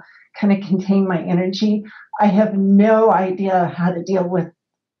 kind of contain my energy. I have no idea how to deal with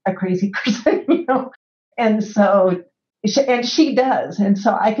a crazy person, And so and she does. And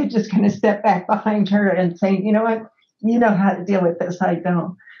so I could just kind of step back behind her and say, you know what, you know how to deal with this. I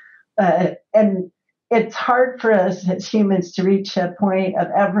don't. And it's hard for us as humans to reach a point of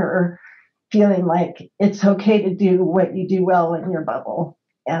ever feeling like it's okay to do what you do well in your bubble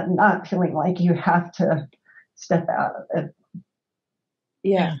and not feeling like you have to step out of it.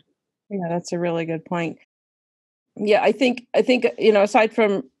 Yeah, that's a really good point. Yeah, I think aside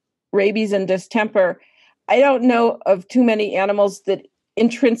from rabies and distemper, I don't know of too many animals that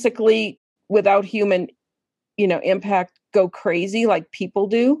intrinsically, without human, impact, go crazy like people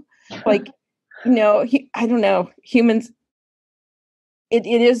do. Like, I don't know, humans. It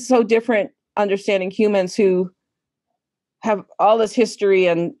is so different understanding humans who have all this history,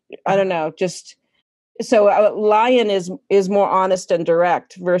 and I don't know, just so a lion is more honest and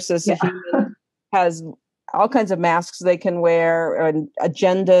direct versus a human has all kinds of masks they can wear and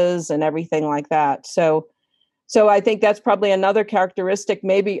agendas and everything like that. So I think that's probably another characteristic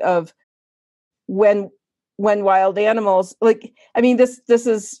maybe of when wild animals, like, I mean, this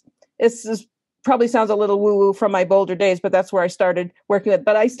is probably sounds a little woo-woo from my Boulder days, but that's where I started working with,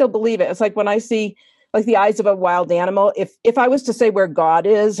 but I still believe it. It's like when I see like the eyes of a wild animal, if I was to say where God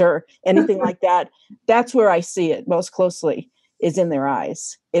is or anything like that, that's where I see it most closely, is in their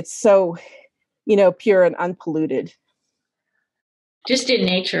eyes. It's so, pure and unpolluted. Just in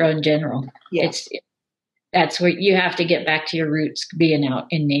nature in general. Yeah. That's where you have to get back to your roots, being out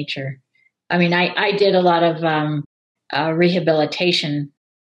in nature. I mean, I did a lot of rehabilitation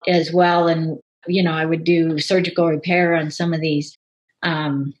as well. And, I would do surgical repair on some of these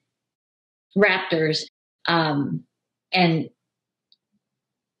raptors. And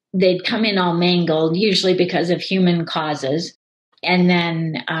they'd come in all mangled, usually because of human causes. And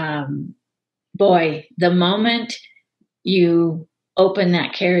then, boy, the moment you open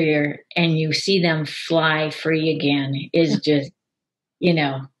that carrier and you see them fly free again is just,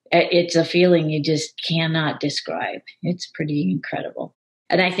 it's a feeling you just cannot describe. It's pretty incredible.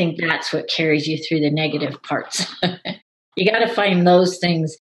 And I think that's what carries you through the negative parts. You got to find those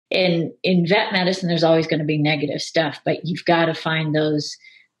things. In vet medicine, there's always going to be negative stuff, but you've got to find those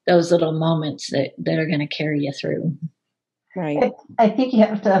little moments that are going to carry you through. Right. I think you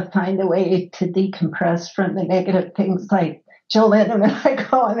have to find a way to decompress from the negative things. Like Jolynn and I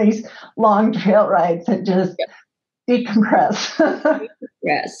go on these long trail rides and just decompress.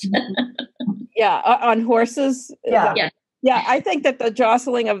 Yes. Yeah, on horses. Yeah. Yeah, I think that the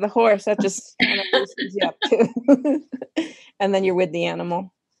jostling of the horse, that just kind of loosens you up too. And then you're with the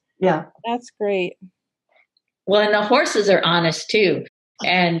animal. Yeah. That's great. Well, and the horses are honest too.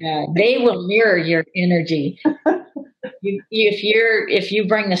 And they will mirror your energy. If you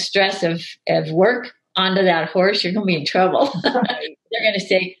bring the stress of work onto that horse, you're going to be in trouble. Right. They're going to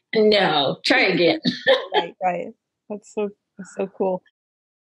say, no, try again. Right. That's so cool.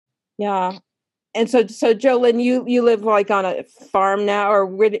 Yeah. And so Jolynn, you live like on a farm now, or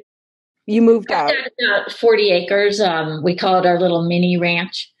where you moved out? About 40 acres. We call it our little mini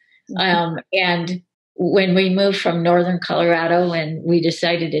ranch. And when we moved from northern Colorado and we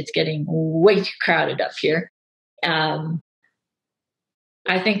decided it's getting way too crowded up here, I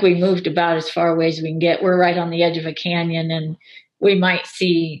think we moved about as far away as we can get. We're right on the edge of a canyon, and we might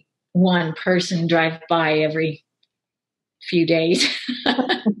see one person drive by every few days.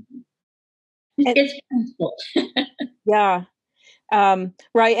 It's peaceful. Yeah.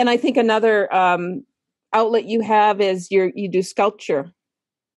 Right. And I think another outlet you have is you do sculpture.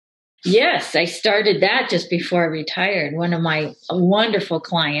 Yes, I started that just before I retired. One of my wonderful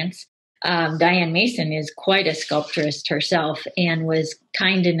clients, Diane Mason, is quite a sculpturist herself and was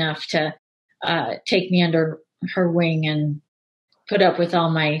kind enough to take me under her wing and put up with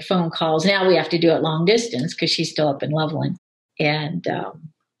all my phone calls. Now we have to do it long distance because she's still up in Loveland. And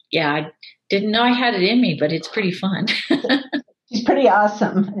I didn't know I had it in me, but it's pretty fun. She's pretty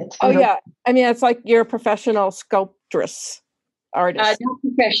awesome. Oh, yeah. I mean, it's like you're a professional sculptress. Artist. Not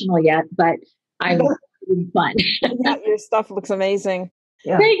professional yet, but I'm having fun. Yeah, your stuff looks amazing.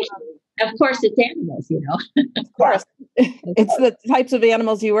 Yeah. Thank you. Of course, it's animals, Of course. It's the types of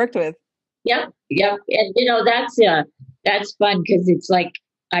animals you worked with. Yep. And, that's fun because it's like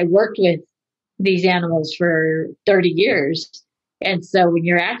I worked with these animals for 30 years. And so when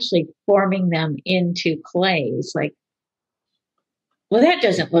you're actually forming them into clay, it's like, well, that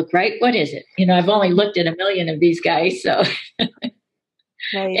doesn't look right. What is it? I've only looked at a million of these guys. So,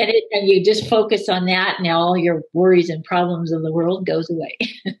 right. and you just focus on that. Now all your worries and problems of the world goes away.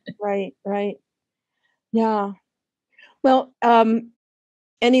 Right. Yeah. Well,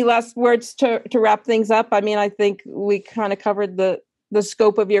 any last words to wrap things up? I mean, I think we kind of covered the the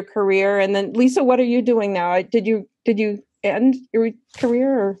scope of your career. And then Lisa, what are you doing now? Did you end your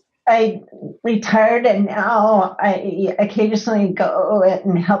career? Or? I retired, and now I occasionally go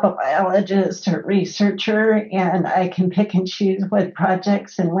and help a biologist or researcher, and I can pick and choose what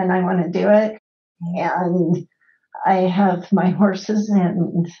projects and when I want to do it. And I have my horses,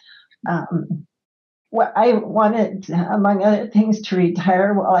 and what I wanted, among other things, to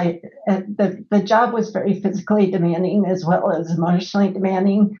retire while the job was very physically demanding as well as emotionally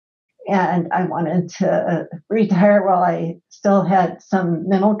demanding. And I wanted to retire while I still had some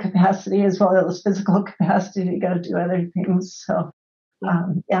mental capacity as well as physical capacity to go do other things. So,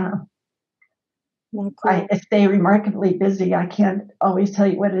 yeah. Well, cool. I stay remarkably busy. I can't always tell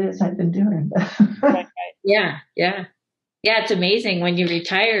you what it is I've been doing. Right. Yeah. It's amazing when you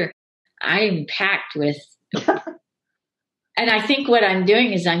retire. I'm packed with, and I think what I'm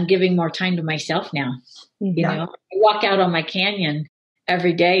doing is I'm giving more time to myself now. You know, I walk out on my canyon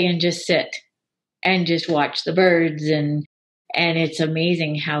every day and just sit and just watch the birds, and it's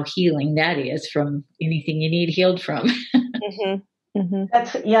amazing how healing that is from anything you need healed from.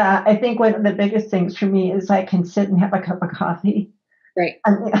 I think one of the biggest things for me is I can sit and have a cup of coffee. Right.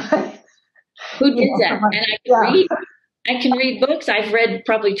 Who did that? And I can read books. I've read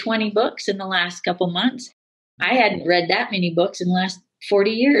probably 20 books in the last couple months. I hadn't read that many books in the last 40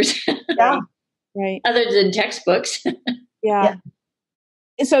 years. Right. Other than textbooks. Yeah.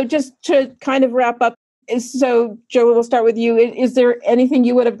 So just to kind of wrap up, so Joe, we'll start with you. Is there anything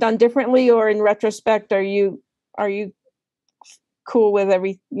you would have done differently, or in retrospect, are you cool with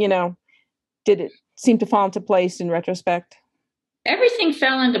did it seem to fall into place in retrospect? Everything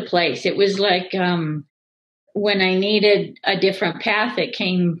fell into place. It was like, when I needed a different path, it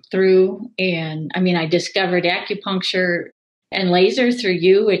came through. And I discovered acupuncture and laser through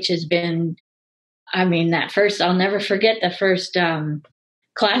you, which has been, I'll never forget the first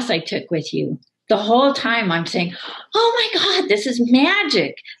class I took with you. The whole time I'm saying, oh my God, this is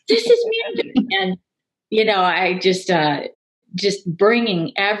magic. This is magic. And, I just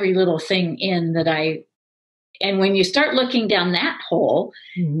bringing every little thing in and when you start looking down that hole,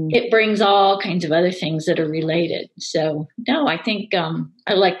 it brings all kinds of other things that are related. So no, I think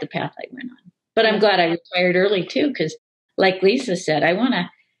I like the path I went on, but I'm glad I retired early too. Because like Lisa said, I want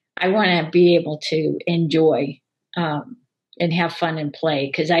to be able to enjoy and have fun and play.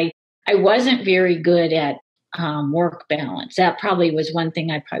 Because I wasn't very good at work balance. That probably was one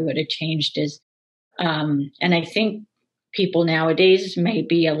thing I probably would have changed is, and I think people nowadays may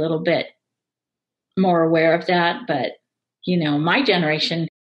be a little bit more aware of that. But, my generation,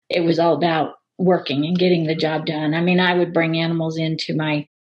 it was all about working and getting the job done. I would bring animals into my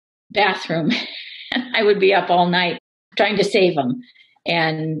bathroom. I would be up all night trying to save them.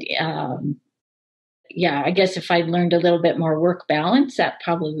 And, I guess if I'd learned a little bit more work balance, that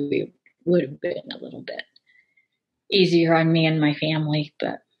probably would have been a little bit easier on me and my family.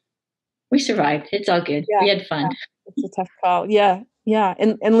 But we survived. It's all good. We had fun. It's a tough call. Yeah. Yeah.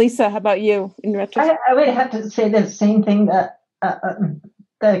 And Lisa, how about you in retrospect? I would have to say the same thing, that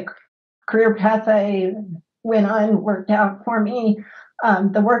the career path I went on worked out for me.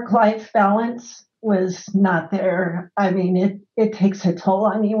 The work-life balance was not there. It takes a toll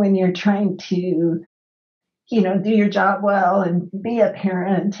on you when you're trying to, do your job well and be a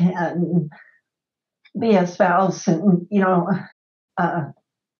parent and be a spouse and,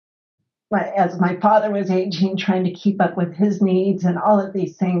 as my father was aging, trying to keep up with his needs and all of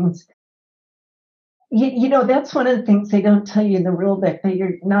these things. That's one of the things they don't tell you in the rule book, that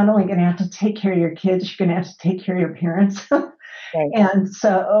you're not only going to have to take care of your kids, you're going to have to take care of your parents. Right. And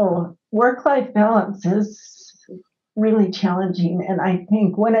so work-life balance is really challenging. And I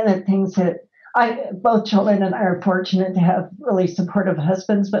think one of the things that both Jolynn and I are fortunate to have really supportive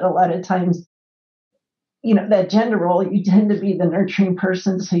husbands, but a lot of times, that gender role, you tend to be the nurturing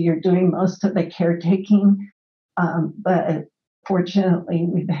person, so you're doing most of the caretaking. But fortunately,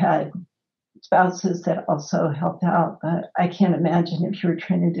 we've had spouses that also helped out. But I can't imagine if you were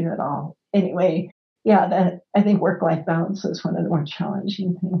trying to do it all. Anyway, I think work-life balance is one of the more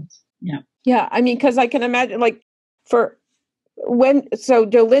challenging things. Yeah. Because I can imagine,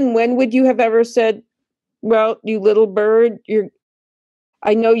 Jolynn, when would you have ever said, well, you little bird,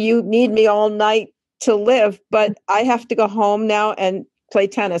 I know you need me all night to live, but I have to go home now and play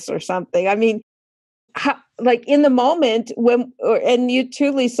tennis or something. How, in the moment and you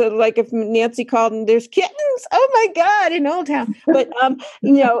too, Lisa, if Nancy called and there's kittens, oh my God, in Old Town. But,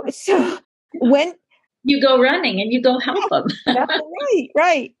 so when you go running and you go help them.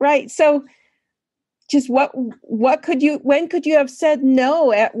 Right. So just when could you have said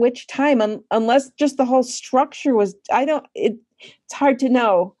no at which time, unless just the whole structure was, it's hard to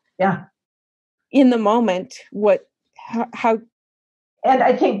know. Yeah. In the moment, how. And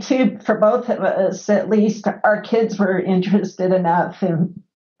I think too, for both of us, at least our kids were interested enough and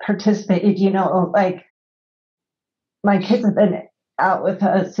participated, like my kids have been out with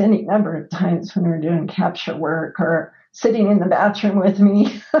us any number of times when we're doing capture work or sitting in the bathroom with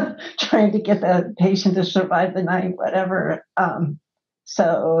me, trying to get the patient to survive the night, whatever.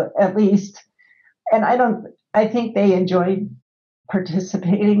 So at least, and I think they enjoyed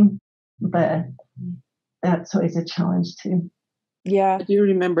participating, but that's always a challenge too. Yeah. I do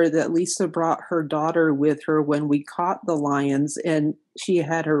remember that Lisa brought her daughter with her when we caught the lions, and she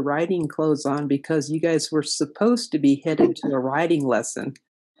had her riding clothes on because you guys were supposed to be headed to a riding lesson.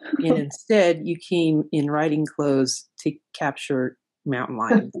 And instead, you came in riding clothes to capture mountain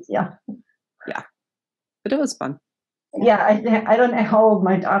lions. Yeah. Yeah. But it was fun. Yeah. I don't know how old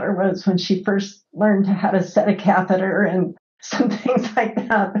my daughter was when she first learned how to set a catheter and some things like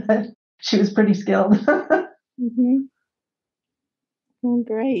that, but she was pretty skilled. Mm-hmm. Oh,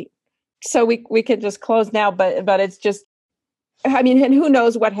 great. So we could just close now, but it's just, I mean, and who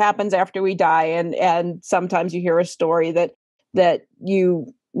knows what happens after we die. And sometimes you hear a story that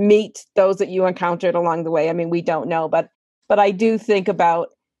you meet those that you encountered along the way. I mean, we don't know, but I do think about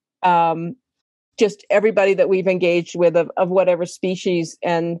just everybody that we've engaged with of whatever species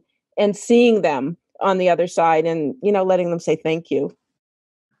and seeing them on the other side and, letting them say thank you.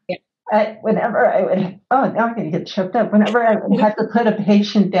 Whenever I would, now I'm going to get choked up. Whenever I would have to put a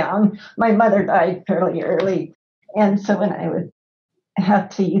patient down, my mother died fairly early. And so when I would have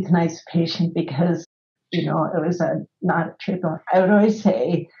to euthanize a patient because, it was not a trickle, I would always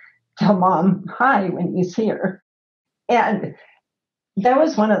say, tell mom hi when you see her. And that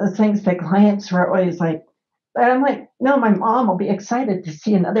was one of the things that clients were always like, but I'm like, no, my mom will be excited to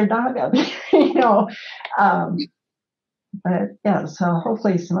see another dog out there, But yeah, so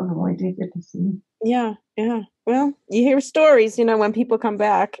hopefully some of them we do get to see. Yeah, yeah. Well, you hear stories, when people come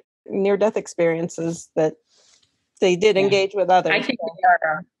back, near-death experiences that they did engage with others. I think they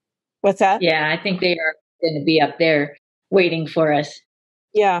are. What's that? Yeah, I think they are going to be up there waiting for us.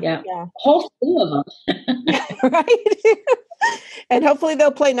 Yeah. Whole slew of them. Right. And hopefully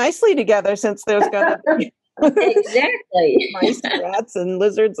they'll play nicely together since there's going to be exactly mice, rats, and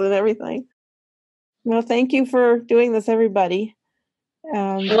lizards and everything. Well, thank you for doing this, everybody.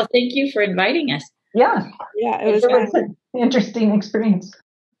 Well, thank you for inviting us. Yeah. Yeah, it was an interesting experience.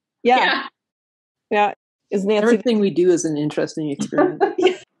 Yeah. Is Nancy? Everything we do is an interesting experience.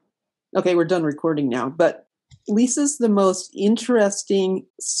 Okay, we're done recording now. But Lisa's the most interesting,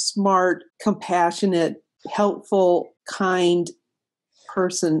 smart, compassionate, helpful, kind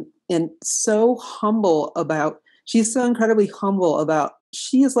person, and so humble she's so incredibly humble about,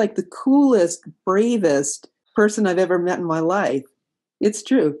 she is like the coolest, bravest person I've ever met in my life. It's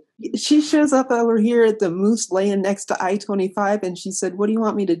true. She shows up over here at the moose laying next to I-25, and she said, what do you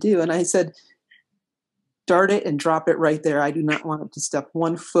want me to do? And I said, dart it and drop it right there. I do not want it to step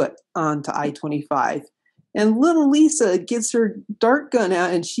 1 foot onto I-25. And little Lisa gets her dart gun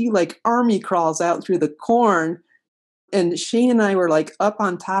out, and she like army crawls out through the corn. And Shane and I were like up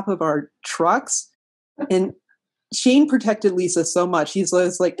on top of our trucks, and Shane protected Lisa so much. He's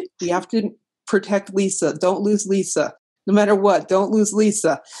like, we have to protect Lisa. Don't lose Lisa. No matter what, don't lose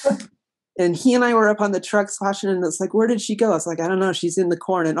Lisa. And he and I were up on the trucks watching, and it's like, where did she go? It's like, I don't know. She's in the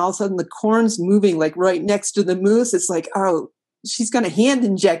corn. And all of a sudden the corn's moving like right next to the moose. It's like, oh, she's going to hand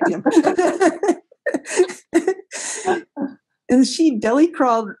inject him. And she belly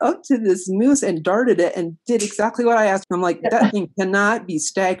crawled up to this moose and darted it and did exactly what I asked. I'm like, that thing cannot be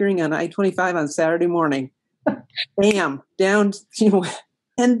staggering on I-25 on Saturday morning. Bam, down,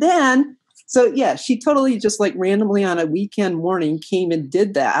 and then, so yeah, she totally just like randomly on a weekend morning came and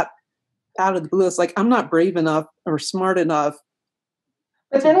did that out of the blue. It's like, I'm not brave enough or smart enough.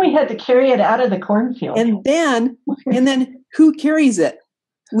 But then we had to carry it out of the cornfield. And then who carries it?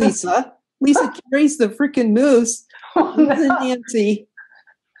 Lisa. Lisa carries the freaking moose. Oh, no. Nancy.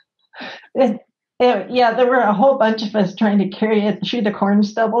 Yeah, there were a whole bunch of us trying to carry it through the corn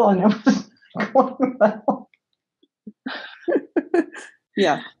stubble, and it was going well.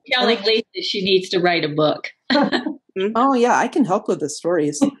 Yeah. Telling Lisa she needs to write a book. Oh, yeah, I can help with the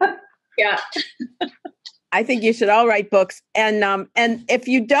stories. Yeah. I think you should all write books. And if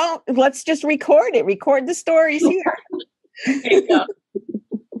you don't, let's just record it. Record the stories here. There you go.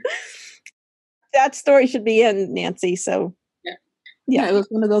 That story should be in, Nancy. So, yeah, it was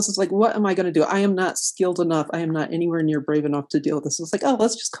one of those. It's like, what am I going to do? I am not skilled enough. I am not anywhere near brave enough to deal with this. It's like, oh,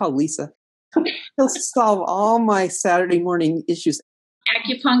 let's just call Lisa. He'll solve all my Saturday morning issues.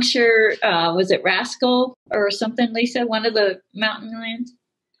 acupuncture, was it Rascal or something, Lisa? One of the mountain lions?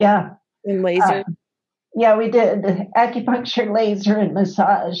 Yeah. And laser. Yeah, we did acupuncture, laser, and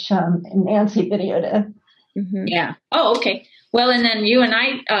massage. And Nancy videoed it. Mm-hmm. Yeah. Oh, okay. Well, and then you and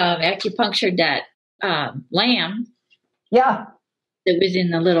I acupunctured that lamb Yeah. that was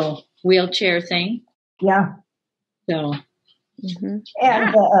in the little wheelchair thing. Yeah. So, And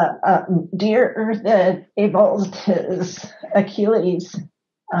deer that avulsed his Achilles,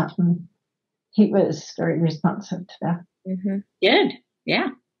 he was very responsive to that. Mm-hmm. good. Yeah.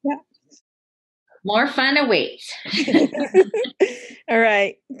 Yeah. More fun awaits. All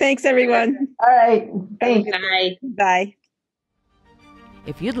right. Thanks, everyone. All right. Thanks. Bye. Bye.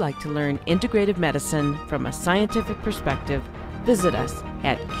 If you'd like to learn integrative medicine from a scientific perspective, visit us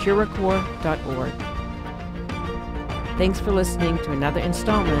at CuraCore.org. Thanks for listening to another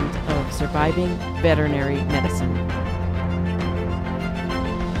installment of Surviving Veterinary Medicine.